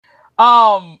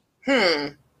Um, Hmm.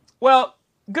 well,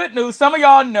 good news. Some of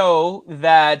y'all know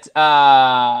that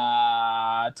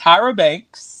Tyra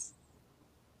Banks.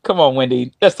 Come on,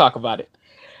 Wendy. Let's talk about it.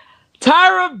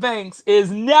 Tyra Banks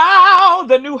is now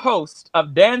the new host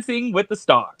of Dancing with the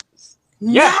Stars.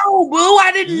 No, Yes. boo,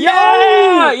 I didn't Yeah.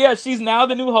 know. Yeah. She's now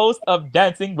the new host of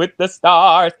Dancing with the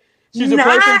Stars. She's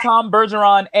replacing Not. Tom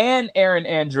Bergeron and Aaron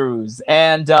Andrews.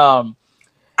 And,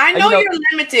 I you know know, you're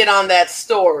limited on that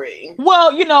story.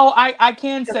 well, I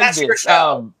can 'Cause say that's your this.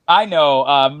 show. I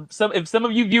know. If some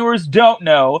of you viewers don't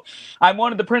know, I'm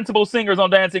one of the principal singers on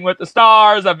Dancing with the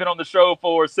Stars. I've been on the show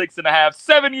for 6.5,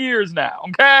 7 years now.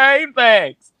 Okay,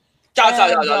 thanks. Ja, ja,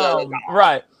 ja, And ja, ja,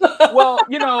 right. Well,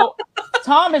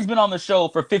 Tom has been on the show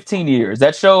for 15 years.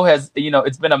 That show has,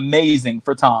 it's been amazing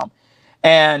for Tom.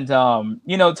 And Tom,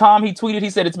 he tweeted, he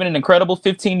said it's been an incredible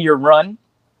 15-year run,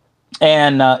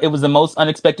 and it was the most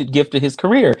unexpected gift to his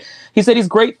career. He said he's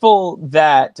grateful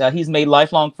that he's made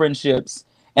lifelong friendships,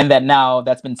 and that now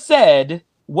that's been said,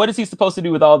 what is he supposed to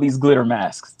do with all these glitter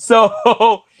masks?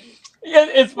 So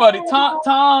it's funny.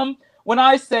 Tom, when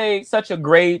I say such a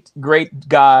great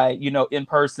guy, in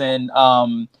person,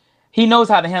 he knows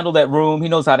how to handle that room. He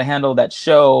knows how to handle that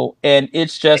show, and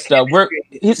it's The just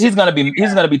he's gonna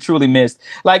be truly missed.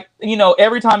 Like,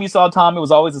 every time you saw Tom, it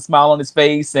was always a smile on his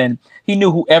face, and he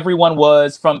knew who everyone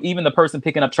was, from even the person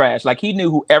picking up trash. Like, he knew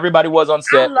who everybody was on I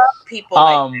set. love people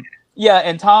like Yeah,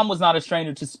 and Tom was not a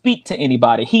stranger to speak to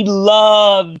anybody. He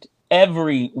loved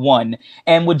everyone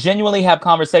and would genuinely have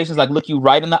conversations, like look you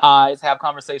right in the eyes, have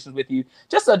conversations with you.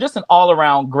 Just an all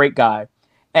around great guy.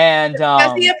 And that.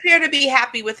 Does he appear to be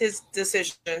happy with his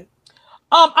decision?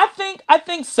 I think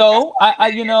so.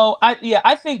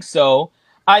 I think so.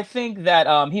 I think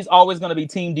that he's always going to be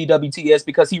Team DWTS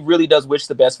because he really does wish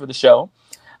the best for the show.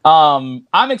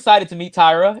 I'm excited to meet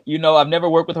Tyra. I've never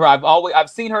worked with her. I've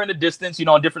seen her in the distance,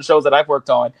 on different shows that I've worked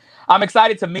on. I'm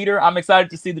excited to meet her. I'm excited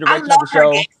to see the I direction of love the her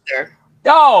show. gangster.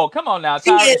 Oh, come on now, She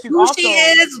Tyra. is She's who also, she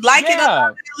is. Like it or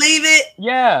yeah, leave it.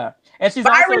 yeah, and she's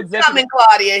also Byron's executive. coming,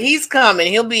 Claudia. He's coming.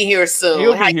 He'll be here soon.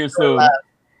 He'll How be you here doing, love?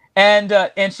 soon.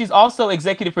 And she's also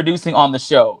executive producing on the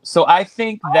show. So I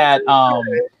think that Oh,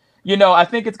 I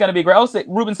think it's gonna be great. Also,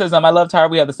 Ruben says, I love Tyra.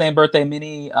 We have the same birthday.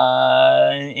 Many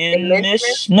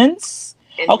enlistment. enmeshments.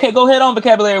 Okay, go ahead on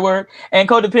vocabulary word. And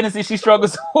codependency she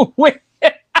struggles with.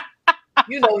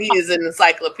 You know he is an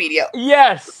encyclopedia.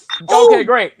 Yes. Ooh. Okay,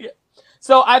 great.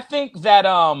 So I think that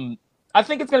I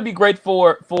think it's going to be great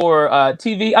for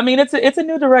TV. I mean, it's a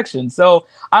new direction. So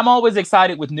I'm always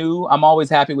excited with new. I'm always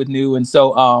happy with new, and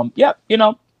so yeah,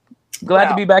 glad to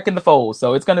Well, be back in the fold.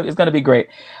 So it's gonna be great.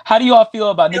 How do you all feel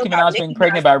about feel Nicki about Minaj being Nicki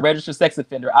pregnant Minaj. by a registered sex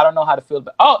offender? I don't know how to feel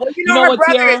about. Oh, Well, you know her what,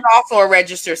 brother is Tiara? also a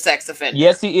registered sex offender.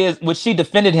 Yes, he is. Which she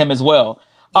defended him as well.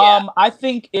 Yeah. I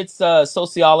think it's a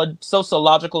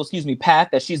sociological, path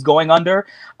that she's going under.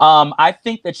 I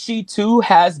think that she too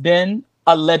has been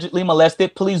allegedly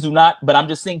molested. Please do not, but I'm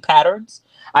just seeing patterns.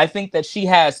 I think that she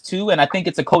has too, and I think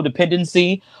it's a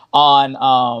codependency on,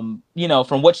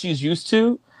 from what she's used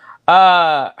to.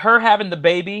 Her having the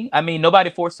baby. I mean,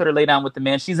 nobody forced her to lay down with the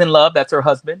man. She's in love. That's her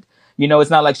husband. It's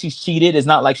not like she's cheated. It's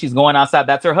not like she's going outside.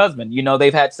 That's her husband.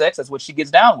 They've had sex. That's what she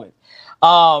gets down with.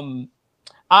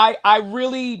 I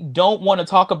really don't want to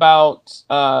talk about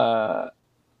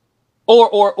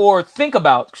or think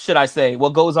about, should I say, what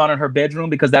goes on in her bedroom,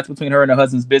 because that's between her and her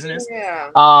husband's business.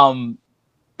 Yeah.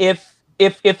 If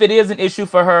it is an issue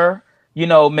for her,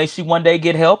 may she one day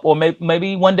get help, or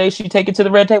maybe one day she take it to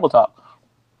the red table talk.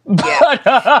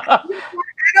 Yeah.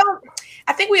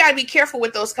 I think we got to be careful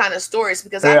with those kind of stories,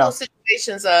 because I know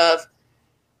situations of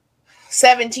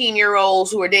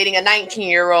 17-year-olds who are dating a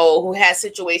 19-year-old who has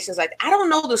situations like that. I don't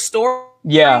know the story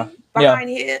behind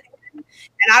it.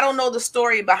 And I don't know the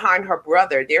story behind her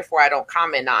brother. Therefore, I don't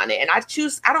comment on it. And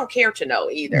I don't care to know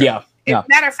either. Yeah.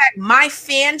 Matter of fact, my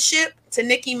fanship to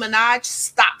Nicki Minaj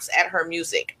stops at her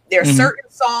music. There are certain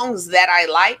songs that I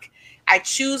like. I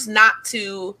choose not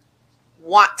to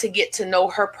want to get to know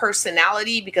her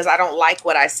personality because I don't like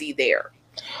what I see there.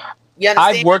 You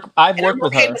understand? I've worked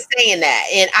with her. With saying that,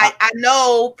 and I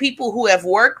know people who have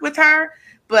worked with her.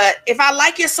 But if I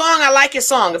like your song, I like your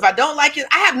song. If I don't like it,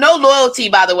 I have no loyalty.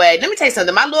 By the way, let me tell you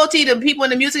something. My loyalty to people in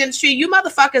the music industry, you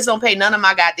motherfuckers don't pay none of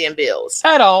my goddamn bills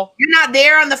at all. You're not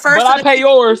there on the first. But I pay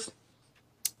yours.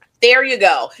 There you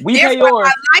go. We pay yours.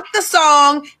 I like the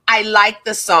song. I like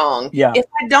the song. Yeah. If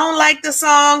I don't like the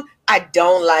song, I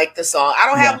don't like the song. I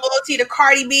don't have loyalty to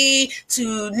Cardi B,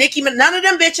 to Nicki. None of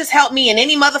them bitches help me in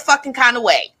any motherfucking kind of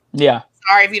way. Yeah.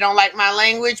 Sorry if you don't like my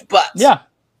language, but yeah.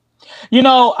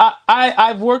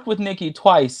 I've worked with Nicki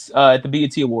twice at the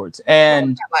BET Awards,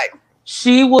 and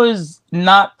She was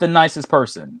not the nicest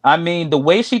person. I mean, the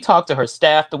way she talked to her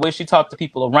staff, the way she talked to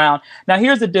people around. Now,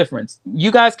 here's the difference.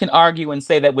 You guys can argue and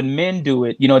say that when men do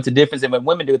it, it's a difference. And when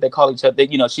women do it, they call each other,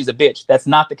 she's a bitch. That's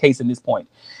not the case in this point.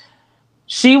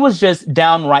 She was just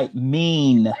downright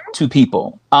mean to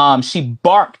people. She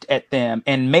barked at them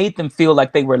and made them feel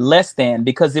like they were less than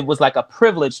because it was like a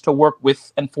privilege to work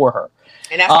with and for her.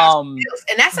 And that's how she feels.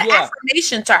 And that's an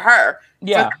affirmation to her.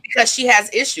 Yeah. Because she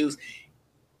has issues.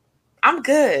 I'm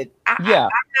good.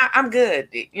 I'm good.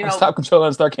 Stop controlling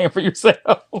and start caring for yourself.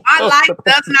 My life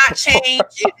does not change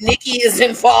if Nikki is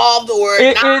involved or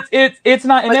not. It's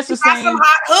not. And that's the same. Some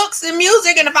hot hooks in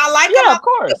music, and if I like them, of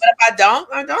course. But if I don't,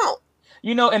 I don't.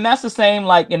 And that's the same,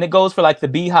 and it goes for the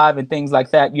Beehive and things like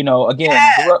that.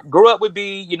 Again, grew up with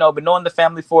B, but knowing the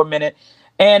family for a minute.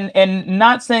 And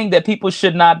not saying that people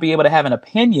should not be able to have an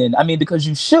opinion. I mean, because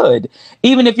you should,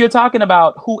 even if you're talking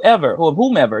about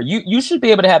whomever, you should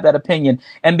be able to have that opinion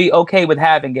and be okay with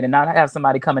having it and not have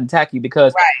somebody come and attack you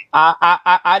because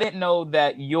I didn't know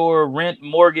that your rent,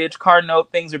 mortgage, car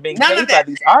note things are being paid by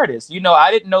these artists.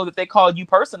 I didn't know that they called you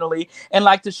personally and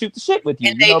like to shoot the shit with you.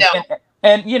 And they don't.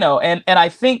 And I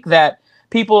think that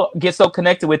people get so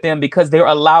connected with them because they're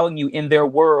allowing you in their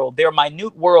world, their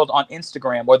minute world on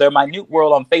Instagram or their minute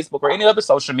world on Facebook or any other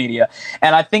social media.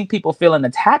 And I think people feel an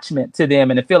attachment to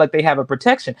them and they feel like they have a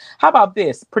protection. How about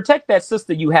this? Protect that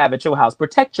sister you have at your house.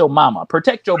 Protect your mama.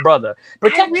 Protect your brother.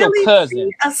 Protect your cousin.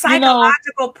 See a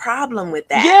psychological problem with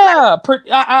that. Yeah.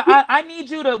 I need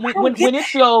you to, when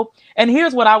it's your, and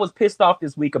here's what I was pissed off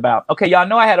this week about. Okay, y'all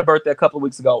know I had a birthday a couple of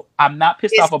weeks ago. I'm not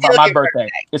pissed off about my birthday.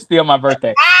 It's still my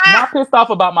birthday. Not pissed off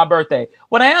about my birthday.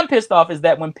 What I am pissed off is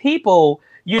that when people,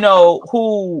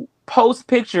 who post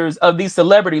pictures of these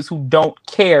celebrities who don't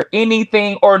care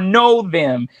anything or know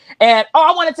them, and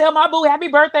I want to tell my boo happy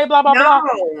birthday, blah blah blah.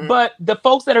 But the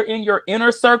folks that are in your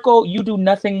inner circle, you do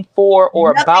nothing for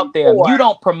or about them. You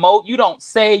don't promote. You don't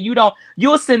say.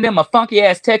 You'll send them a funky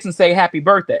ass text and say happy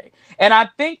birthday. And I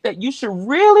think that you should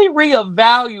really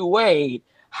reevaluate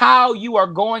how you are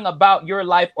going about your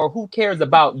life or who cares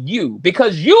about you,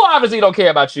 because you obviously don't care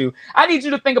about you. I need you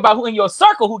to think about who in your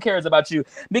circle who cares about you,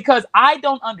 because I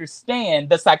don't understand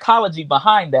the psychology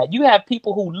behind that. You have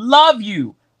people who love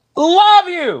you,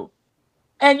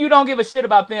 and you don't give a shit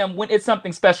about them when it's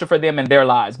something special for them in their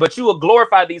lives, but you will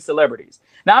glorify these celebrities.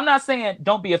 Now, I'm not saying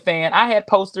don't be a fan. I had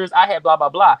posters, I had blah, blah,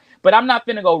 blah, but I'm not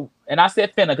finna go, and I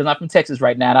said finna because I'm from Texas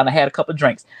right now, and I had a couple of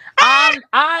drinks.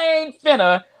 I ain't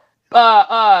finna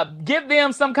give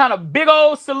them some kind of big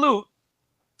old salute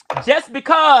just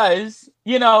because,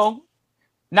 now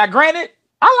granted,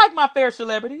 I like my fair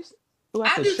celebrities.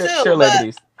 I do too,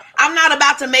 celebrities. I'm not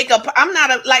about to make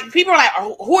people are like,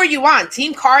 who are you on?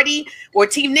 Team Cardi or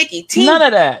Team Nicki? None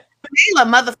of that.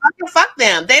 Motherfucker, fuck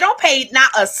them. They don't pay not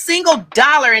a single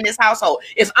dollar in this household.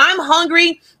 If I'm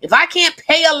hungry, if I can't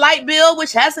pay a light bill,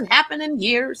 which hasn't happened in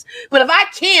years, but if I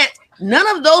can't, none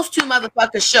of those two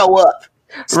motherfuckers show up.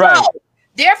 Right. So,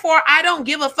 therefore, I don't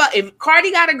give a fuck. If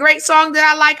Cardi got a great song that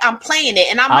I like, I'm playing it,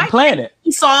 and I'm playing it.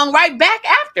 Song right back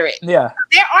after it. Yeah.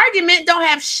 Their argument don't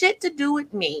have shit to do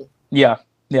with me. Yeah.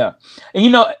 Yeah.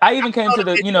 And I even came to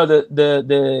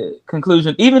the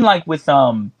conclusion, even like with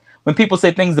when people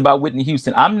say things about Whitney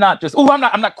Houston, I'm not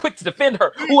quick to defend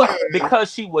her because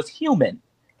she was human,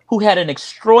 who had an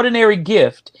extraordinary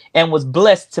gift and was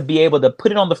blessed to be able to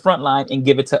put it on the front line and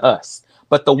give it to us.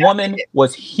 But the woman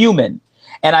was human.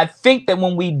 And I think that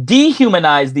when we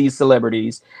dehumanize these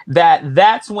celebrities,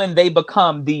 that's when they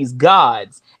become these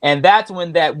gods. And that's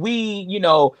when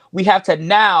we have to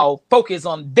now focus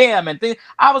on them and things.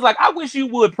 I was like, I wish you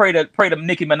would pray to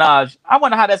Nicki Minaj. I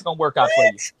wonder how that's going to work out for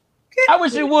you. I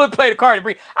wish you would play the Cardi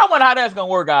B. I wonder how that's going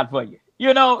to work out for you.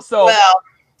 So. Well,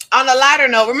 on a lighter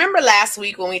note, remember last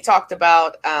week when we talked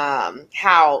about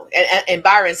how, and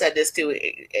Byron said this too,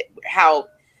 how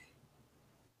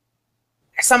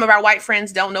some of our white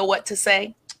friends don't know what to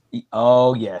say.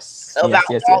 Oh, yes. About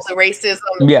all the racism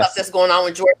and stuff that's going on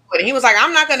with George Floyd. And he was like,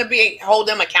 I'm not going to hold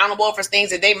them accountable for things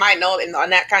that they might know and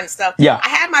that kind of stuff. Yeah. I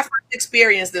had my first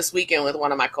experience this weekend with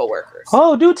one of my coworkers.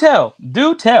 Oh, do tell.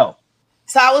 Do tell.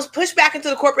 So I was pushed back into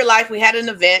the corporate life. We had an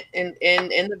event in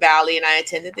the Valley, and I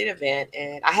attended the event,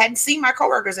 and I hadn't seen my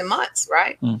coworkers in months,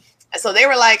 right? And so they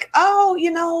were like,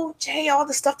 oh, Jay, all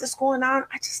the stuff that's going on,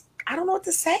 I don't know what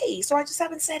to say. So I just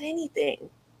haven't said anything.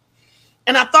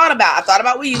 And I thought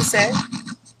about what you said.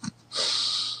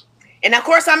 And of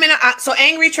course, I'm so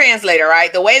angry translator,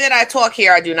 right? The way that I talk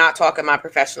here, I do not talk in my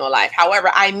professional life.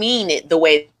 However, I mean it the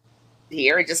way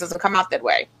here. It just doesn't come out that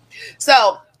way.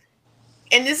 So,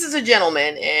 and this is a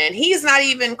gentleman, and he's not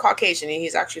even Caucasian.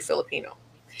 He's actually Filipino.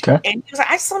 Okay. And he was like,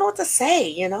 I just don't know what to say,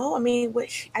 you know? I mean,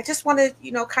 I just want to,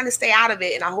 you know, kind of stay out of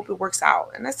it, and I hope it works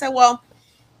out. And I said, well,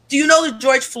 do you know the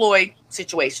George Floyd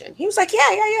situation? He was like,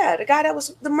 yeah. The guy that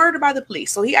was murdered by the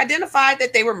police. So he identified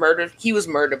that they were murdered. He was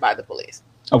murdered by the police.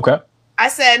 Okay. I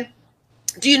said,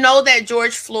 do you know that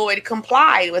George Floyd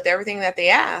complied with everything that they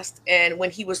asked? And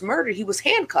when he was murdered, he was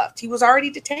handcuffed. He was already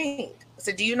detained. I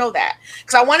said, do you know that?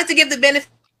 Because I wanted to give the benefit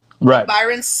of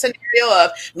Byron's scenario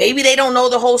of maybe they don't know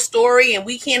the whole story and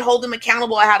we can't hold them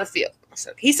accountable on how to feel.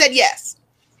 So he said yes.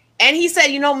 And he said,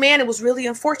 you know, man, it was really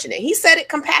unfortunate. He said it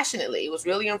compassionately. It was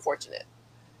really unfortunate.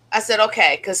 I said,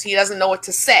 okay, because he doesn't know what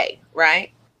to say,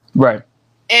 right? Right.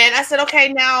 And I said,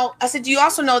 okay, now, I said, do you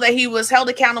also know that he was held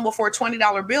accountable for a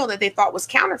 $20 bill that they thought was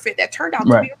counterfeit that turned out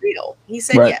to be real? He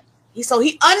said, yes. So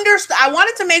he understood. I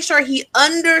wanted to make sure he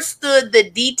understood the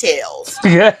details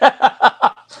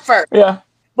first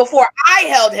before I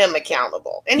held him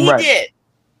accountable. And he did.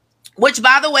 Which,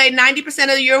 by the way,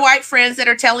 90% of your white friends that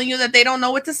are telling you that they don't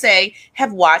know what to say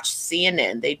have watched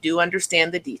CNN. They do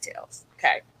understand the details.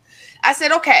 Okay. I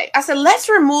said, okay. I said, let's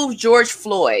remove George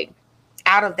Floyd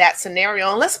out of that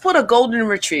scenario and let's put a golden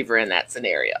retriever in that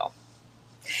scenario.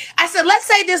 I said, let's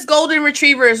say this golden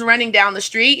retriever is running down the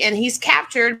street and he's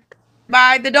captured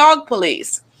by the dog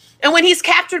police. And when he's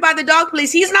captured by the dog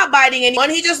police, he's not biting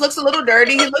anyone. He just looks a little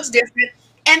dirty. He looks different.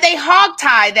 And they hog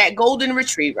tie that golden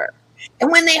retriever.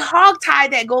 And when they hog tie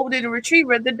that golden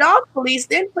retriever, the dog police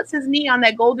then puts his knee on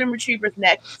that golden retriever's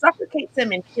neck, suffocates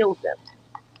him, and kills him.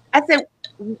 I said,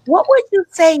 what would you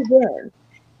say then?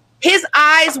 His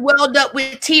eyes welled up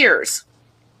with tears.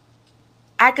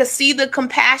 I could see the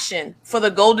compassion for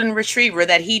the golden retriever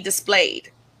that he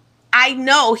displayed. I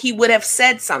know he would have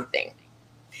said something.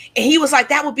 And he was like,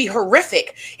 that would be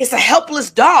horrific. It's a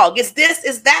helpless dog. It's this,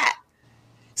 it's that.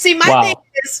 See, my thing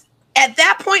is, at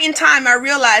that point in time, I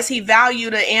realized he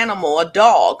valued an animal, a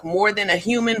dog, more than a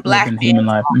human black man.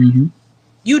 Mm-hmm.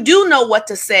 You do know what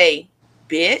to say,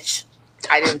 bitch.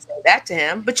 I didn't say that to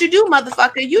him, but you do,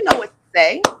 motherfucker. You know what to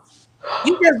say.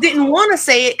 You just didn't want to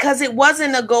say it because it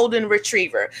wasn't a golden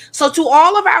retriever. So to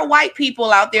all of our white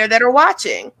people out there that are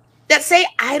watching that say,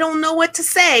 I don't know what to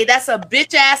say, that's a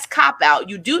bitch ass cop out.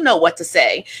 You do know what to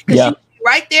say because you're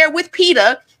right there with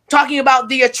PETA talking about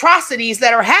the atrocities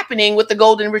that are happening with the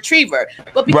golden retriever.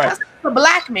 But because it's a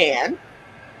black man,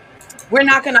 we're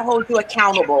not going to hold you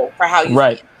accountable for how you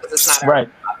feel because it's not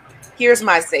Here's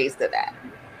my says to that.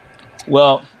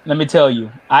 Well, let me tell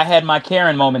you, I had my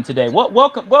Karen moment today.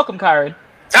 Welcome, Kyron.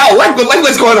 Oh,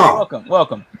 what's going on?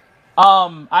 Welcome.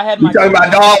 I had my talking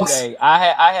about dogs today.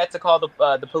 I had to call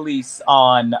the police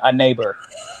on a neighbor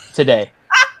today.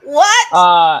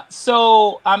 What?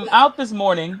 So I'm out this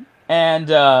morning, and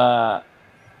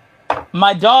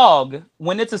my dog,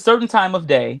 when it's a certain time of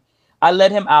day, I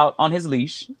let him out on his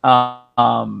leash.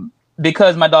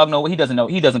 Because my dog he doesn't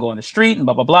go on the street and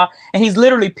blah blah blah, and he's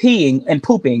literally peeing and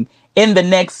pooping in the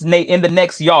next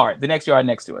yard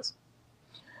next to us.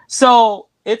 So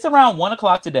it's around 1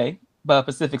 o'clock today,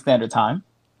 Pacific Standard Time,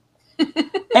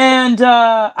 and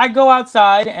I go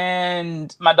outside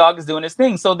and my dog is doing his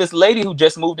thing. So this lady who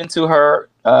just moved into her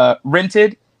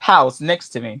rented house next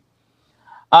to me,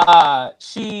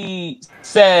 she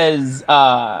says,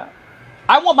 "I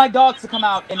want my dog to come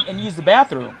out and use the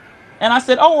bathroom." And I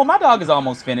said, oh, well, my dog is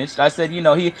almost finished. I said, she's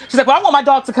like, well, I want my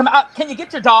dog to come out. Can you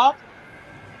get your dog?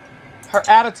 Her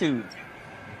attitude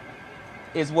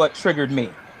is what triggered me.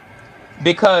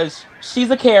 Because she's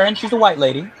a Karen. She's a white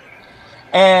lady.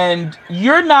 And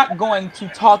you're not going to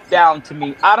talk down to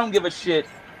me. I don't give a shit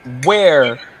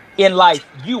where in life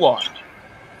you are.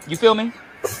 You feel me?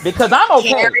 Because I'm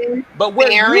okay. Karen, but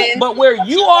where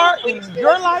you are in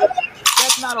your life,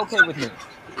 that's not okay with me.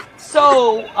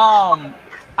 So,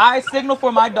 I signal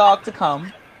for my dog to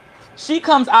come. She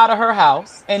comes out of her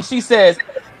house and she says,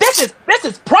 "This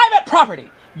is private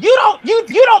property. You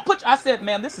don't put." I said,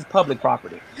 "Ma'am, this is public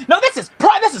property." "No, this is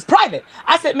private."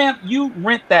 I said, "Ma'am, you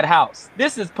rent that house.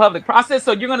 This is public process.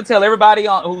 So you're going to tell everybody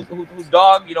on whose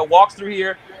dog walks through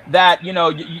here that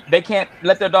they can't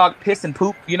let their dog piss and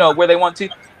poop where they want to.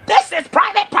 This is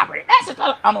private property.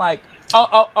 I'm like,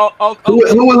 oh.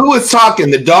 Who is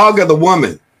talking? The dog or the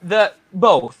woman?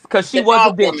 Both, because she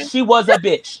was a bitch. She was a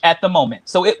bitch at the moment.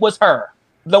 So it was her,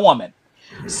 the woman.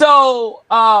 So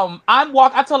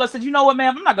I told her, I said, you know what,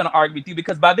 ma'am, I'm not going to argue with you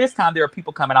because by this time there are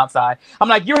people coming outside. I'm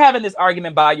like, you're having this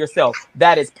argument by yourself.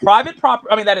 That is private property.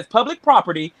 I mean, that is public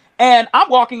property. And I'm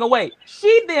walking away.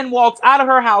 She then walks out of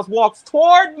her house, walks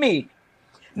toward me.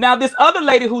 Now, this other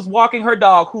lady who's walking her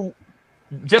dog, who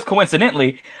just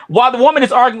coincidentally, while the woman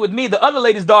is arguing with me, the other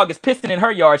lady's dog is pissing in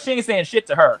her yard. She ain't saying shit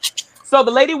to her. So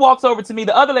the lady walks over to me,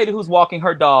 the other lady who's walking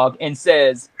her dog, and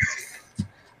says,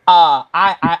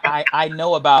 I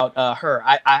know about her.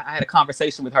 I had a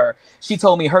conversation with her. She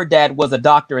told me her dad was a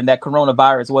doctor and that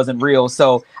coronavirus wasn't real.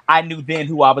 So I knew then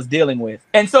who I was dealing with.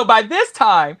 And so by this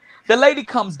time, the lady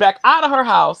comes back out of her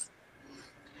house.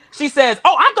 She says,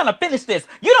 oh, I'm going to finish this.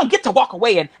 You don't get to walk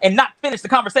away and not finish the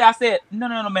conversation. I said,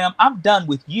 no, ma'am. I'm done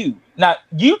with you. Now,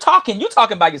 you talking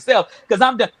by yourself because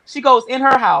I'm done. She goes in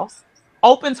her house,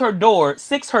 opens her door,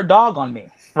 sicks her dog on me,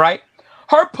 right?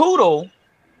 Her poodle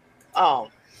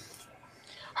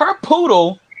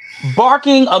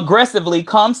barking aggressively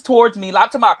comes towards me, like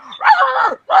tomorrow,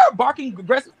 barking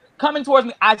aggressive, coming towards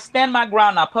me. I stand my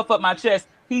ground and I puff up my chest.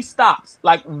 He stops,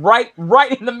 like right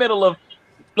in the middle of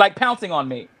like pouncing on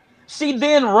me. She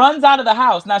then runs out of the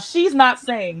house. Now she's not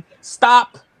saying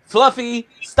stop, Fluffy,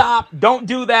 stop, don't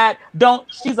do that, don't.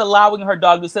 She's allowing her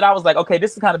dog to sit. I was like, okay,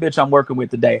 this is the kind of bitch I'm working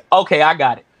with today. Okay, I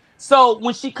got it. So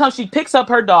when she comes, she picks up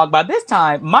her dog. By this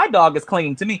time, my dog is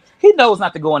clinging to me. He knows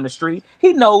not to go on the street.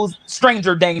 He knows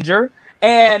stranger danger,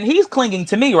 and he's clinging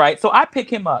to me, right? So I pick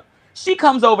him up. She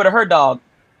comes over to her dog.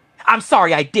 I'm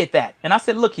sorry I did that. And I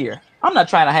said, look here, I'm not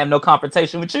trying to have no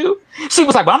confrontation with you. She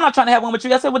was like, well, I'm not trying to have one with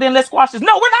you. I said, well, then let's squash this.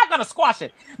 No, we're not going to squash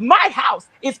it. My house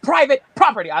is private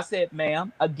property. I said,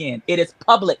 ma'am, again, it is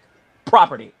public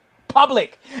property.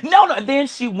 Public. No. And then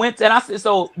she went and I said,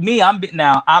 so me,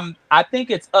 I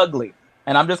think it's ugly.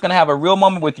 And I'm just going to have a real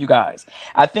moment with you guys.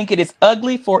 I think it is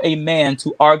ugly for a man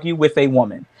to argue with a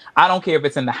woman. I don't care if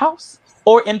it's in the house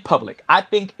or in public. I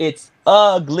think it's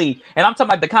ugly. And I'm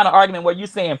talking about the kind of argument where you're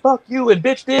saying, fuck you and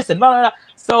bitch this and blah, blah, blah.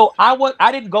 So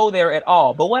I didn't go there at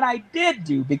all. But what I did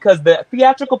do, because the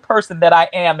theatrical person that I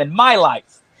am in my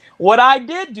life, what I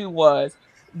did do was,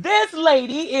 this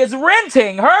lady is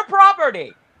renting her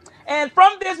property. And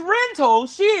from this rental,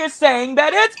 she is saying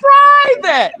that it's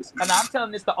private. And I'm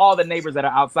telling this to all the neighbors that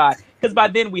are outside, because by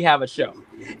then we have a show.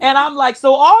 And I'm like,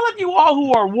 so all of you all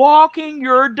who are walking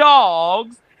your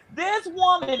dogs, this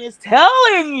woman is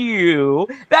telling you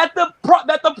that the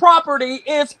property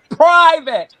is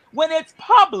private when it's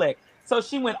public. So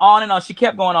she went on and on. She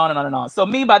kept going on and on and on. So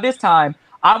me, by this time,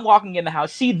 I'm walking in the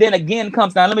house. She then again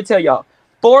comes down. Let me tell y'all,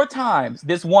 4 times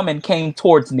this woman came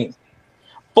towards me.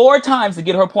 4 times to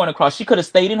get her point across. She could have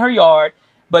stayed in her yard,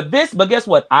 but guess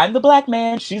what? I'm the black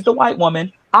man. She's the white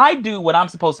woman. I do what I'm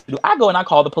supposed to do. I go and I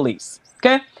call the police.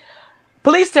 Okay.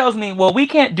 Police tells me, well, we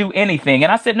can't do anything.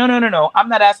 And I said, no. I'm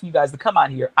not asking you guys to come out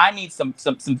here. I need some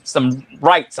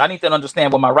rights. I need to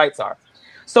understand what my rights are.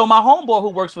 So my homeboy who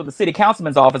works for the city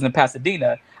councilman's office in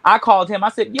Pasadena, I called him. I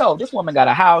said, yo, this woman got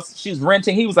a house. She's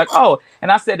renting. He was like, oh.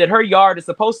 And I said that her yard is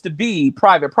supposed to be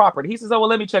private property. He says, oh, well,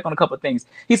 let me check on a couple of things.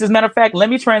 He says, matter of fact, let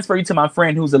me transfer you to my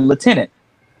friend who's a lieutenant.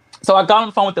 So I got on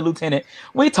the phone with the lieutenant.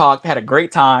 We talked, had a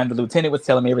great time. The lieutenant was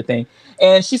telling me everything.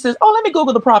 And she says, oh, let me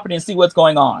Google the property and see what's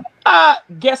going on.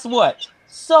 Guess what?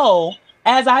 So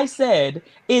as I said,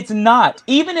 it's not,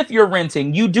 even if you're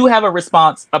renting, you do have the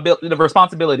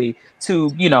responsibility to,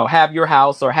 have your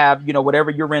house or have,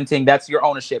 whatever you're renting, that's your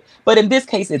ownership. But in this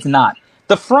case, it's not.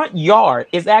 The front yard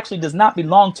does not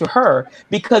belong to her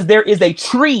because there is a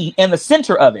tree in the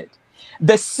center of it.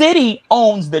 The city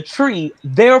owns the tree,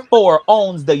 therefore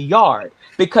owns the yard,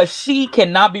 because she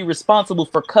cannot be responsible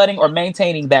for cutting or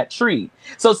maintaining that tree.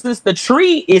 So since the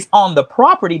tree is on the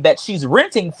property that she's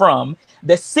renting from,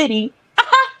 the city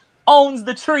owns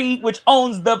the tree, which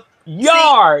owns the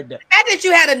yard. See, the fact that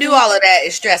you had to do all of that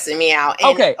is stressing me out.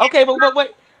 Okay, but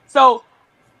wait. So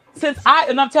since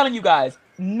I'm telling you guys,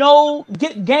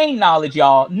 gain knowledge,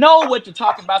 y'all. Know what you're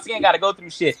talking about, so you ain't got to go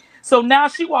through shit. So now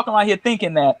she walking around here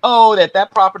thinking that, that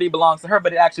property belongs to her,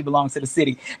 but it actually belongs to the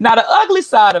city. Now, the ugly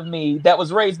side of me that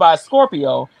was raised by a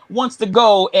Scorpio wants to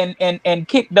go and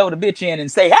kick the bitch in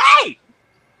and say, hey,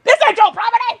 this ain't your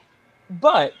property.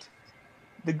 But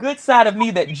the good side of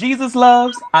me that Jesus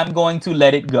loves, I'm going to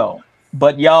let it go.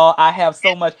 But y'all, I have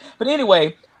so much. But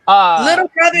anyway, little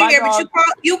brother here,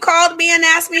 but you called me and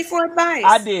asked me for advice.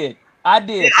 I did.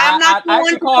 I'm not the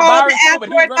one to call to ask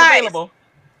for advice.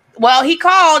 Well, he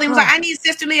called. He was like, I need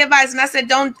sisterly advice. And I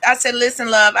said,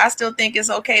 listen, love, I still think it's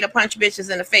okay to punch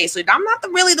bitches in the face. So I'm not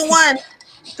really the one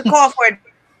to call for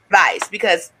advice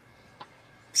because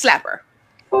slap her.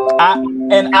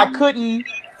 I couldn't,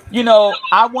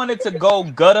 I wanted to go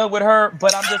gutter with her,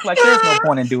 but I'm just like, there's no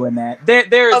point in doing that.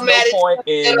 There is no point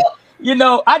in,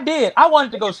 I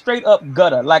wanted to go straight up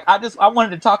gutter. Like, I wanted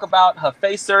to talk about her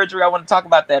face surgery. I wanted to talk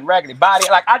about that raggedy body.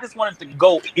 Like, I just wanted to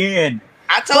go in.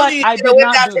 I told you, I did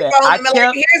not do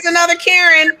that. Here's another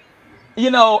Karen.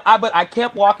 but I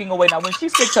kept walking away. Now, when she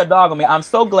sicked her dog on me, I'm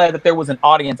so glad that there was an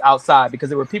audience outside because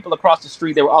there were people across the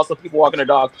street. There were also people walking their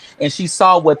dog, and she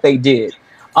saw what they did.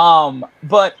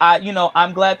 But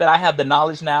I'm glad that I have the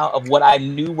knowledge now of what I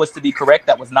knew was to be correct.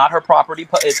 That was not her property.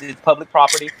 It's public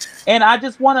property. And I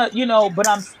just want to, but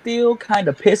I'm still kind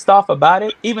of pissed off about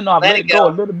it, even though I've let it go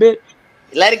a little bit.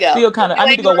 Let it go. Still kind of, I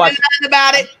need to go watch.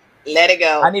 About it. Let it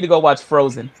go. I need to go watch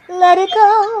Frozen. Let it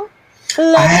go.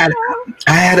 I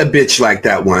had a bitch like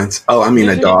that once. Oh, I mean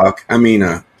a dog. I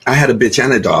had a bitch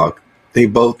and a dog. They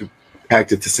both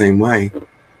acted the same way.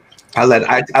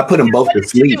 I put them both to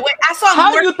sleep.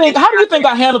 How do you think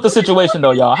I handled the situation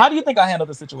though, y'all? How do you think I handled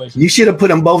the situation? You should have put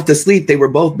them both to sleep. They were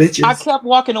both bitches. I kept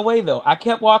walking away though. I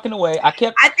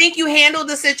think you handled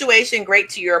the situation great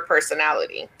to your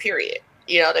personality. Period.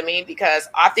 You know what I mean? Because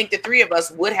I think the three of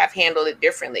us would have handled it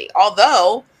differently.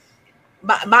 Although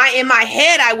in my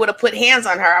head, I would have put hands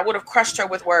on her. I would have crushed her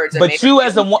with words. But you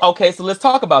as okay, so let's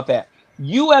talk about that.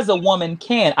 You as a woman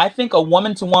can. I think a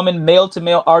woman to woman, male to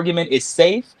male argument is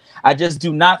safe. I just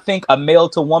do not think a male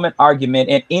to woman argument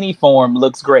in any form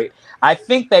looks great. I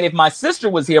think that if my sister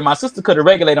was here, my sister could have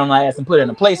regulated on my ass and put it in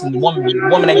a place, and the woman ain't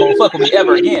gonna fuck with me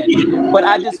ever again. But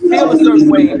I just feel a certain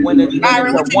way when it's a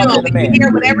woman and a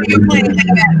man. Whatever you're playing,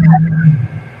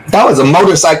 that was a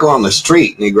motorcycle on the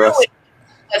street, Negro. No, it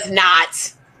was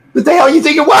not. What the hell you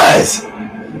think it was?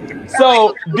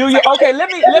 So do you? Okay, let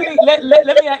me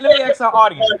ask our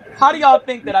audience. How do y'all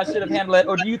think that I should have handled it,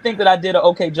 or do you think that I did an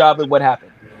okay job with what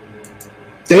happened?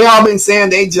 They all been saying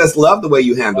they just love the way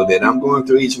you handled it. I'm going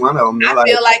through each one of them. I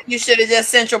feel like you should have just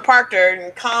Central Parked her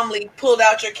and calmly pulled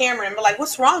out your camera and be like,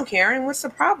 "What's wrong, Karen? What's the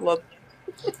problem?"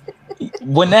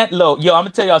 When that low, I'm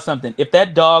gonna tell y'all something. If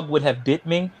that dog would have bit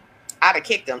me, I'd have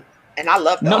kicked him. And I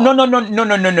love dogs. No.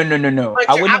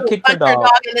 I wouldn't have kicked the dog.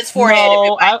 In his forehead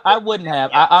no, I wouldn't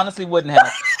have. I honestly wouldn't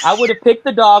have. I would have picked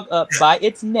the dog up by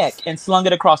its neck and slung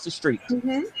it across the street.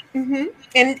 And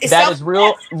that is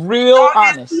real honest. Real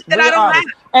honest.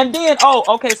 And then,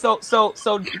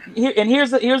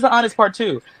 here's the honest part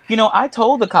too. I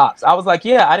told the cops, I was like,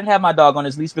 yeah, I didn't have my dog on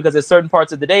his leash because at certain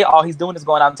parts of the day, all he's doing is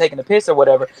going out and taking a piss or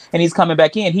whatever, and he's coming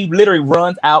back in. He literally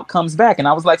runs out, comes back, and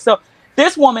I was like, so.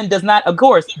 This woman does not, of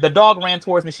course, the dog ran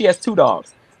towards me. She has 2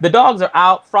 dogs. The dogs are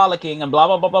out frolicking and blah,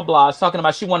 blah, blah, blah, blah. She's talking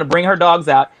about she want to bring her dogs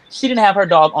out. She didn't have her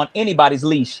dog on anybody's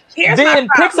leash. Then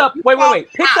picks up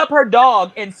her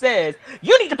dog and says,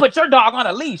 you need to put your dog on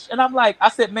a leash. And I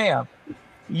said, ma'am,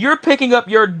 you're picking up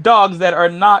your dogs that are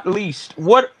not leashed.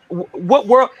 What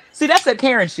world? See, that's that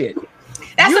Karen shit.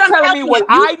 That's you're telling me what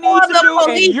I need to do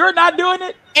and you're not doing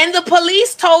it? And the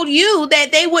police told you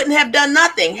that they wouldn't have done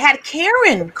nothing. Had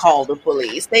Karen called the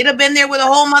police, they'd have been there with a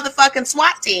whole motherfucking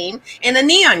SWAT team and a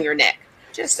knee on your neck.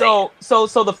 Just so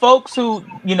the folks who,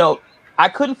 I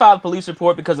couldn't file a police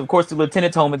report because, of course, the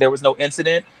lieutenant told me there was no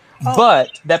incident,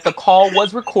 but that the call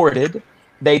was recorded.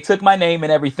 They took my name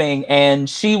and everything, and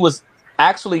she was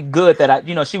actually good that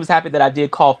she was happy that I did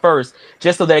call first,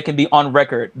 just so that it can be on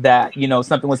record that,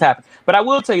 something was happening. But I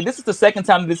will tell you, this is the second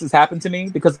time this has happened to me,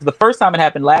 because the first time it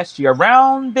happened last year,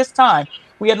 around this time,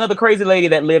 we had another crazy lady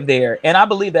that lived there. And I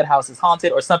believe that house is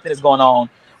haunted or something is going on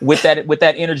with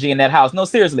that energy in that house. No,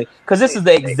 seriously, because this is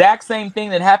the exact same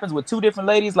thing that happens with 2 different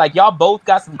ladies. Like, y'all both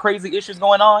got some crazy issues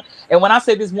going on. And when I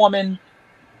say this woman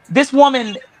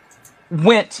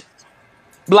went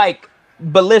like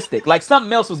ballistic, like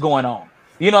something else was going on.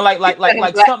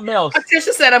 Like something else.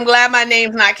 Patricia said, I'm glad my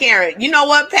name's not Karen. You know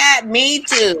what, Pat? Me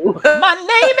too. My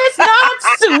name is not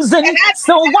Susan.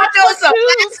 So what some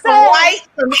white,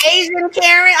 some Asian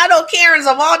Karen. I know Karens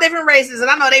of all different races, and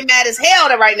I know they mad as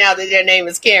hell right now that their name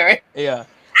is Karen. Yeah.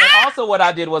 And also what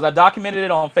I did was I documented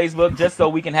it on Facebook just so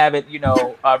we can have it,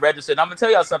 registered. And I'm going to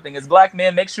tell y'all something. As Black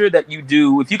men, make sure that you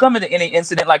do, if you come into any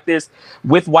incident like this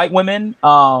with white women,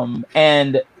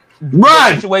 and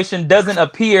the situation doesn't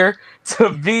appear to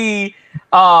be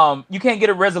you can't get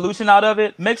a resolution out of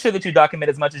it, make sure that you document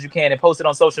as much as you can and post it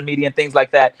on social media and things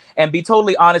like that, and be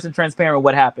totally honest and transparent with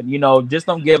what happened. Just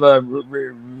don't give a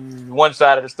one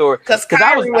side of the story, because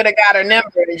Kyrie would have got her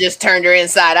number and just turned her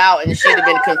inside out and she'd have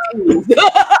been confused.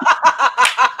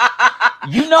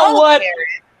 You know what?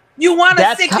 You want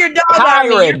to stick your dog on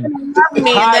me? I need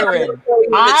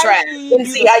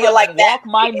you to walk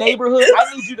my neighborhood.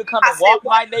 I need you to come and walk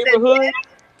my neighborhood.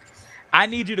 I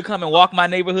need you to come and walk my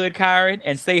neighborhood, Kyron,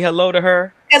 and say hello to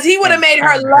her. Because he would have made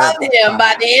her love him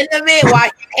by the end of it while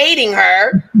he's hating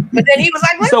her. But then he was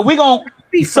like, so we're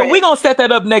gonna set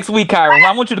that up next week, Kyron.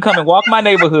 I want you to come and walk my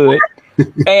neighborhood.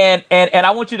 and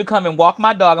I want you to come and walk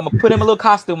my dog. I'm gonna put him a little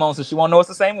costume on so she won't know it's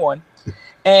the same one.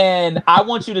 And I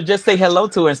want you to just say hello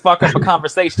to her and spark up a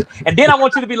conversation. And then I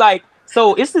want you to be like,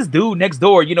 so it's this dude next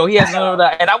door, you know, he has and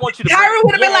I want you to Kyra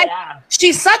would have been like,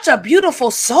 she's such a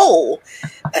beautiful soul.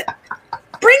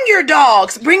 Bring your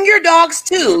dogs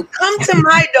too. Come to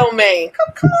my domain.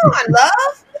 Come on,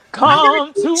 love.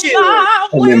 Come to my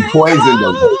and then poison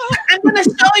them. I'm gonna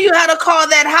show you how to call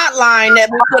that hotline that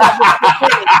we put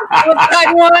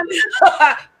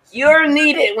up. You're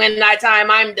needed when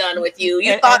nighttime I'm done with you.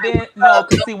 No,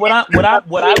 because see what I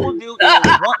will do is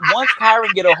once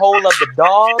Kyron get a hold of the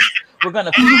dogs, we're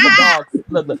gonna feed the dogs.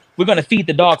 Look, we're gonna feed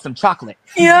the dogs some chocolate.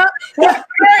 Yeah, her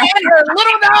and her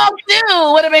little dog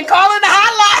too would have been calling the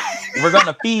hotline. We're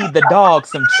gonna feed the dogs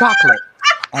some chocolate,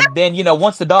 and then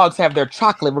once the dogs have their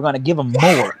chocolate, we're gonna give them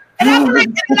more. And I would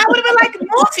have been like,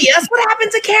 Morpheus, what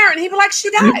happened to Karen? He'd be like,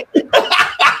 she died. Did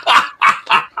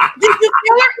you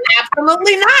kill her?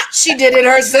 Absolutely not. She did it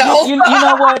herself. You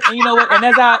know what? And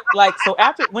as so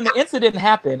after when the incident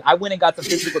happened, I went and got some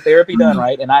physical therapy done,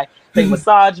 right? And they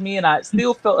massaged me, and I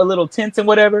still felt a little tense and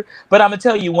whatever. But I'm gonna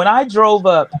tell you, when I drove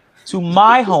up to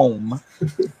my home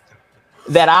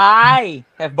that I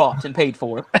have bought and paid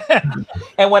for,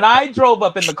 and when I drove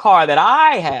up in the car that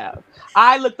I have,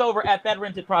 I looked over at that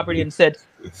rented property and said,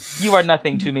 "You are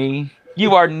nothing to me.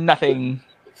 You are nothing."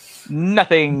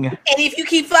 Nothing. And if you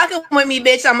keep fucking with me,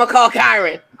 bitch, I'm gonna call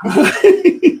Kyron.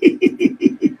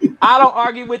 I don't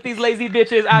argue with these lazy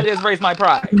bitches. I just raise my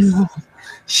price.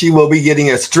 She will be getting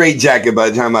a straight jacket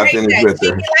by the time I finish with her.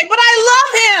 Like, but I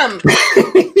love him.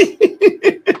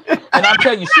 And I'm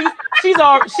telling you, she's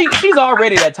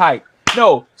already that type.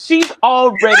 No, she's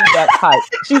already that type.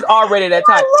 She's already that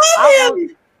type.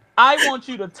 I want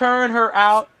you to turn her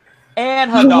out and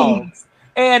her dogs.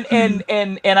 And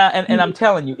I'm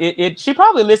telling you, she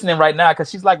probably listening right now because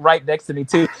she's like right next to me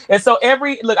too. And so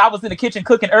I was in the kitchen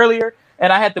cooking earlier,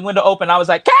 and I had the window open. I was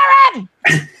like, Karen!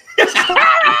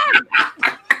 Karen!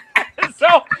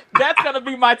 So that's gonna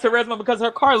be my charisma because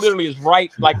her car literally is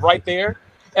right there,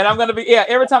 and I'm gonna be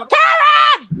every time,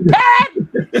 Karen!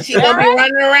 She's gonna be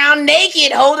running around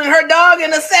naked, holding her dog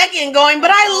in a second, going, but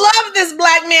I love this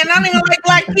black man. I don't even like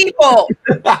black people.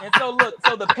 And so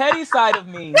so the petty side of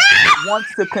me wants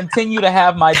to continue to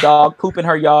have my dog poop in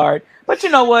her yard. But you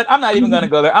know what? I'm not even gonna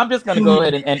go there. I'm just gonna go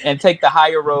ahead and take the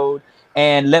higher road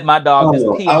and let my dog just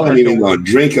pee. I wasn't even gonna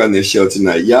drink on this show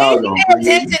tonight. Y'all gonna pay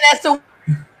attention as to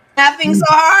laughing so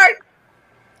hard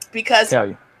because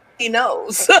he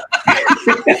knows.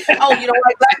 Oh, you don't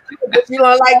like black people, but you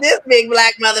don't like this big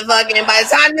black motherfucker. And by the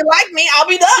time you like me, I'll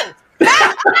be done.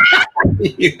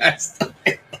 Yes.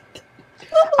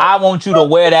 I want you to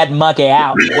wear that monkey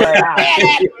out. Wear it out.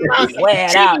 Wear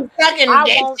it out. I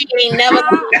want you to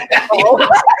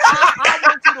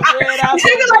wear it out.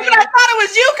 She was like, I thought it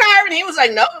was you, Kyron. He was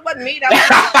like, no, it wasn't me. That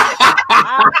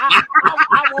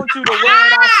I want you to wear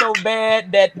it out so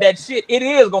bad that shit, it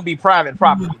is going to be private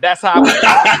property. That's how I want you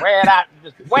to wear it out.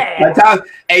 Just wear it out.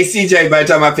 Hey, CJ, by the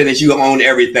time I finish, you own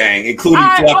everything, including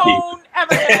Fluffy. Own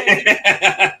everything.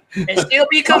 And she'll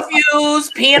be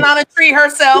confused, peeing on a tree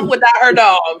herself without her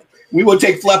dog. We will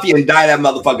take Fluffy and dye that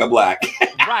motherfucker black.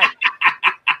 Right.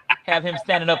 Have him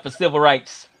standing up for civil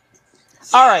rights.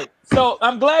 All right. So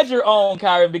I'm glad you're on,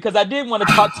 Kyron, because I did want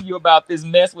to talk to you about this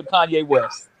mess with Kanye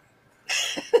West.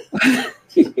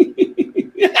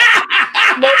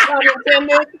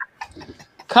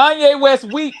 Kanye West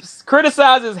weeps,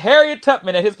 criticizes Harriet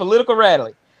Tubman at his political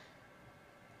rally.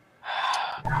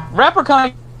 Rapper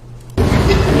Kanye.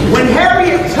 When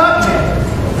Harriet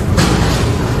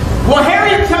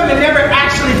Tubman never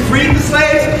actually freed the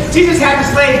slaves. She just had the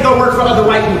slaves go work for other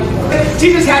white people.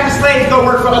 She just had the slaves go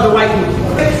work for other white people.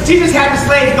 She just had the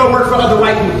slaves go work for other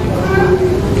white people.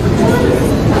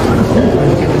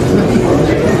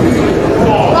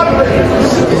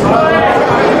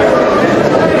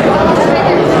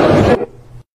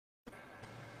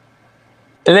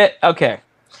 Okay.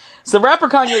 So rapper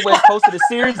Kanye West posted a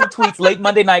series of tweets late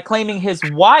Monday night claiming his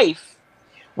wife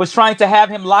was trying to have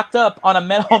him locked up on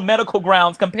medical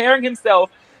grounds, comparing himself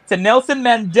to Nelson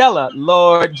Mandela,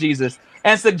 Lord Jesus,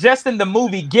 and suggesting the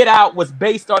movie Get Out was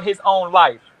based on his own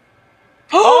life.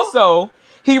 Also,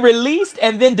 he released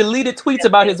and then deleted tweets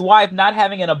about his wife not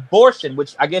having an abortion,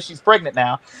 which I guess she's pregnant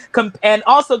now, and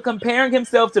also comparing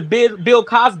himself to Bill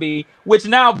Cosby, which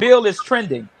now Bill is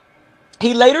trending.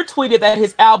 He later tweeted that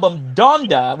his album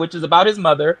Donda, which is about his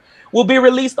mother, will be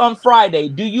released on Friday.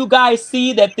 Do you guys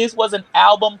see that this was an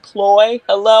album ploy?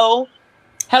 Hello?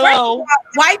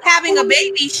 Wife having a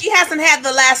baby, she hasn't had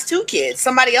the last two kids.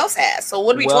 Somebody else has. So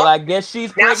what are we talking? Well, I guess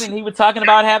she's pregnant. He was talking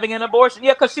about having an abortion.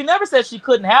 Yeah, because she never said she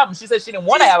couldn't have them. She said she didn't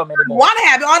want to have them anymore. Want to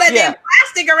have all that damn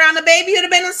plastic around the baby, he'd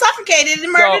have been suffocated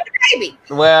and murdered the baby.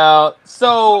 Well,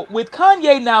 so with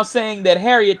Kanye now saying that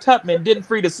Harriet Tubman didn't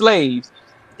free the slaves,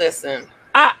 listen,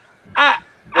 you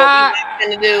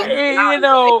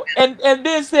know, and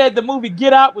then said the movie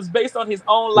Get Out was based on his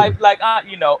own life. Like,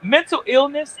 you know, mental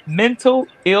illness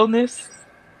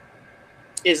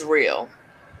is real,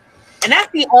 and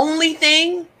that's the only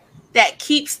thing that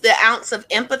keeps the ounce of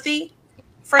empathy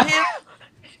for him.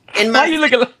 Why you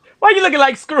looking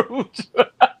like Scrooge?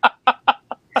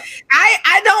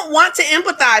 I don't want to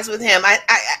empathize with him.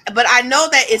 But I know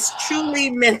that it's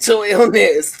truly mental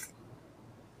illness.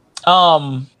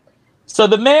 So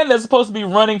the man that's supposed to be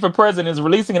running for president is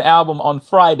releasing an album on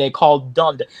Friday called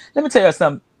Donda. Let me tell you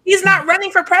something. He's not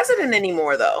running for president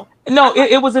anymore, though. No,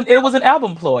 it was an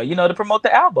album ploy, you know, to promote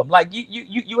the album. Like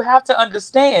you have to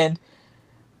understand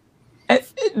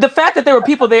the fact that there were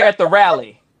people there at the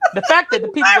rally. The fact that the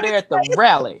people were there at the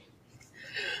rally.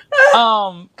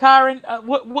 Kyron,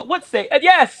 what say?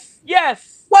 Yes.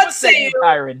 What say you,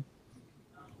 Kyron?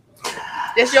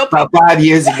 About 5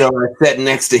 years ago, I sat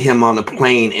next to him on a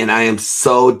plane, and I am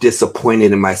so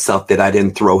disappointed in myself that I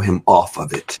didn't throw him off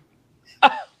of it.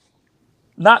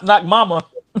 Not Mama.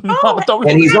 And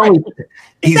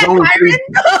he's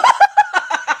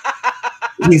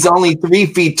only 3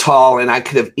 feet tall, and I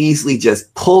could have easily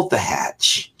just pulled the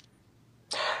hatch.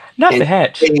 The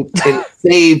hatch. And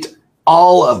saved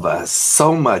all of us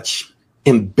so much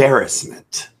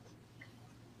embarrassment.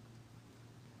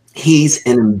 He's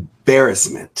an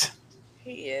embarrassment.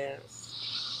 He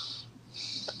is.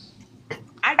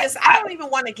 I don't even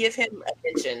want to give him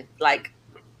attention. Like,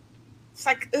 it's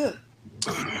like, ugh.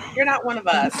 You're not one of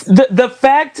us. The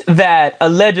fact that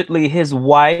allegedly his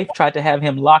wife tried to have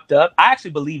him locked up, I actually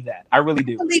believe that. I really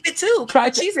do. I believe it too.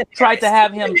 Tried to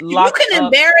have him locked up. You can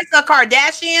embarrass a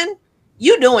Kardashian,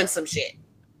 you doing some shit.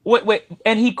 Wait,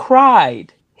 and he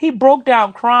cried. He broke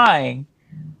down crying.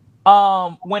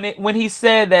 When he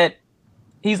said that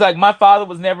he's like, my father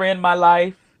was never in my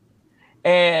life,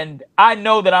 and I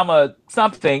know that I'm a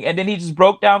something, and then he just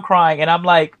broke down crying, and I'm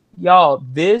like, y'all,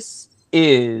 this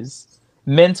is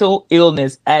mental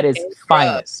illness at its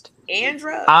finest. And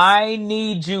drugs. I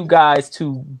need you guys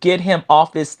to get him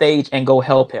off this stage and go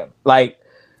help him. Like,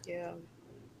 yeah.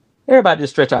 Everybody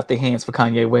just stretch out their hands for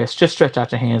Kanye West. Just stretch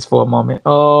out your hands for a moment.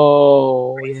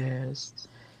 Oh, yes.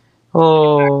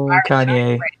 Oh,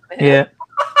 Kanye. Yeah.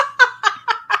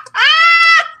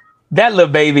 That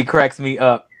little baby cracks me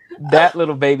up. That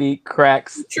little baby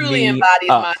cracks truly me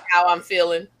embodies up. how I'm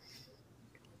feeling.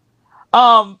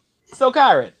 So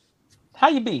Kyron, how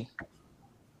you be?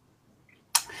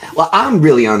 Well, I'm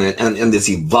really on this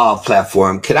Evolve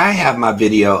platform. Could I have my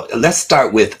video? Let's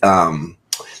start with how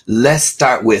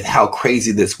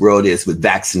crazy this world is with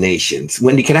vaccinations.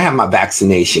 Wendy, can I have my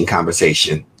vaccination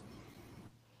conversation?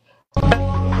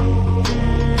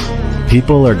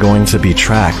 People are going to be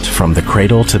tracked from the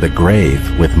cradle to the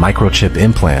grave with microchip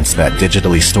implants that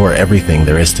digitally store everything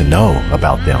there is to know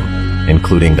about them,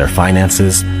 including their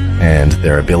finances and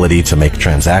their ability to make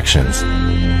transactions.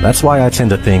 That's why I tend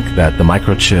to think that the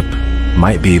microchip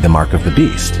might be the mark of the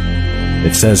beast.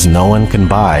 It says no one can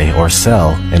buy or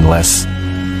sell unless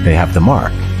they have the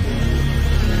mark.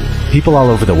 People all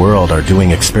over the world are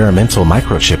doing experimental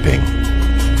microchipping.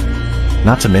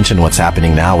 Not to mention what's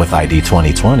happening now with ID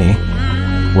 2020.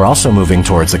 We're also moving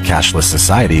towards a cashless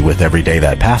society with every day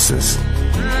that passes.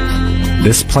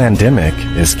 This pandemic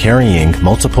is carrying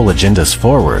multiple agendas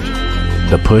forward.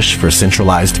 The push for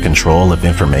centralized control of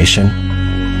information,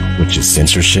 which is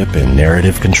censorship and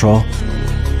narrative control.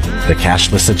 The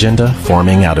cashless agenda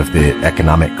forming out of the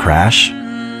economic crash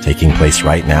taking place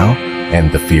right now,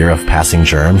 and the fear of passing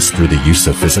germs through the use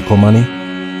of physical money.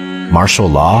 Martial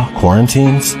law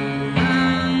quarantines,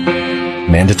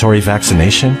 mandatory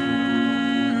vaccination,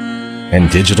 and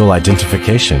digital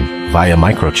identification via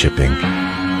microchipping.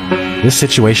 This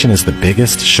situation is the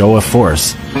biggest show of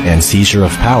force and seizure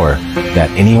of power that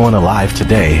anyone alive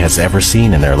today has ever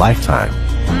seen in their lifetime.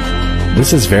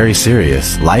 This is very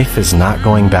serious. Life is not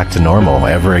going back to normal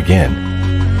ever again.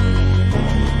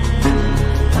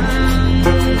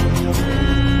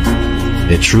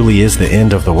 It truly is the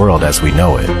end of the world as we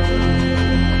know it.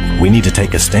 We need to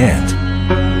take a stand.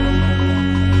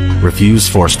 Refuse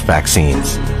forced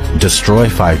vaccines. Destroy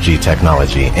 5G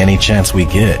technology any chance we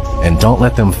get, and don't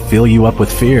let them fill you up with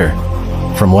fear.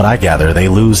 From what I gather, they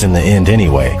lose in the end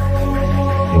anyway.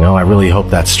 You know, I really hope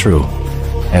that's true.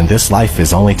 And this life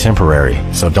is only temporary,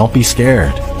 so don't be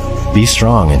scared. Be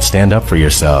strong and stand up for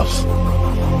yourselves.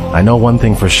 I know one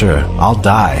thing for sure, I'll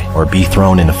die or be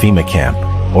thrown in a FEMA camp,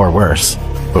 or worse,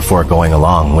 before going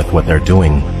along with what they're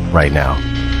doing right now.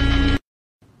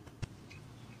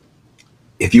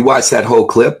 if you watch that whole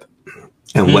clip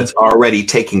and what's already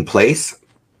taking place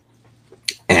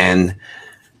and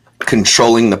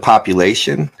controlling the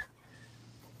population.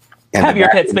 And have your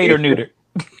pet spayed or neutered.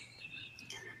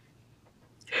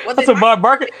 That's what Bob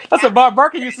Barker. That's what Bob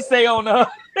Barker used to say on what's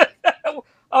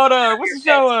the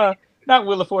show? Not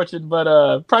Wheel of Fortune,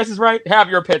 but Price is Right. Have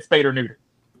your pet spayed or neutered.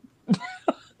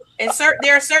 And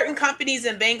there are certain companies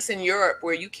and banks in Europe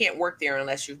where you can't work there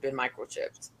unless you've been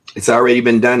microchipped. It's already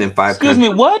been done in 5 countries. Excuse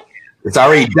me, what? It's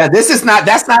already done.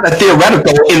 That's not a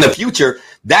theoretical in the future.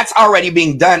 That's already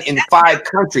being done in 5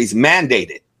 countries,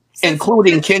 mandated,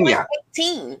 including Kenya.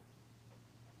 2018.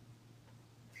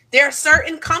 There are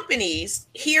certain companies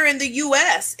here in the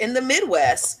U.S., in the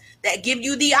Midwest, that give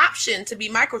you the option to be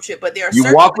microchipped, but there are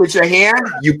you walk with your hand,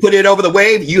 you put it over the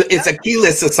wave. It's a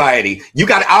keyless society.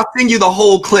 I'll send you the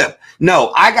whole clip.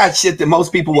 No, I got shit that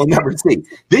most people will never see.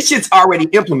 This shit's already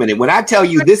implemented. When I tell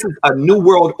you this is a new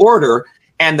world order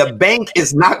and the bank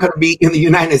is not going to be in the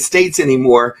United States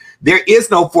anymore, there is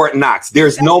no Fort Knox.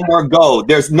 There's no more gold.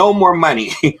 There's no more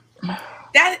money.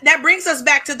 That brings us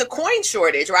back to the coin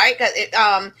shortage, right?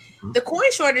 The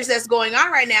coin shortage that's going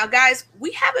on right now, guys,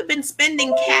 we haven't been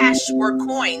spending cash or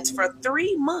coins for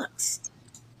 3 months.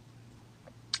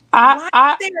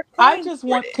 I just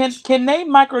want can they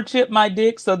microchip my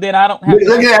dick so that I don't have to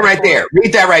look at that right there.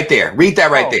 Read that right there. Read that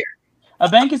right there. A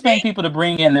bank is paying people to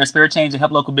bring in their spare change to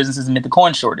help local businesses amid the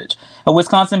coin shortage. A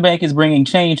Wisconsin bank is bringing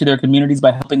change to their communities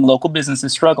by helping local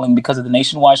businesses struggling because of the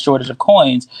nationwide shortage of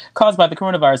coins caused by the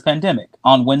coronavirus pandemic.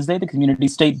 On Wednesday, the Community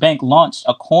State Bank launched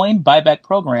a coin buyback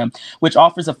program, which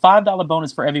offers a $5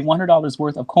 bonus for every $100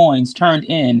 worth of coins turned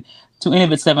in to any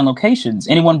of its 7 locations.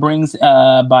 Anyone brings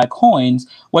by coins,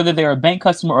 whether they're a bank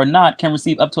customer or not, can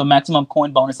receive up to a maximum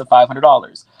coin bonus of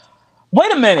 $500.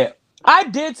 Wait a minute. I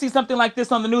did see something like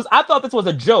this on the news. I thought this was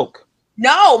a joke.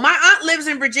 No, my aunt lives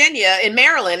in Virginia, in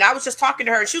Maryland. I was just talking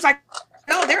to her, and she was like,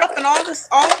 "No, they're up in all the." And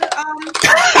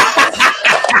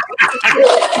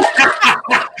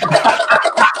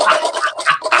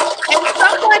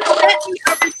someone sent me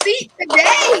a receipt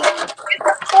today. It's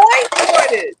a coin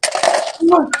shortage.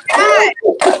 Oh my God.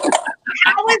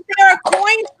 How is there a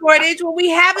coin shortage when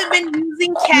we haven't been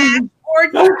using cash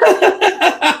or?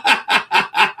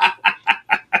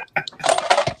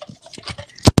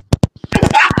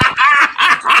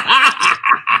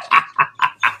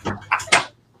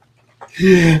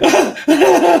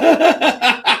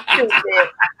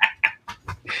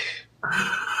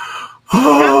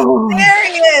 Oh, there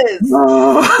he is.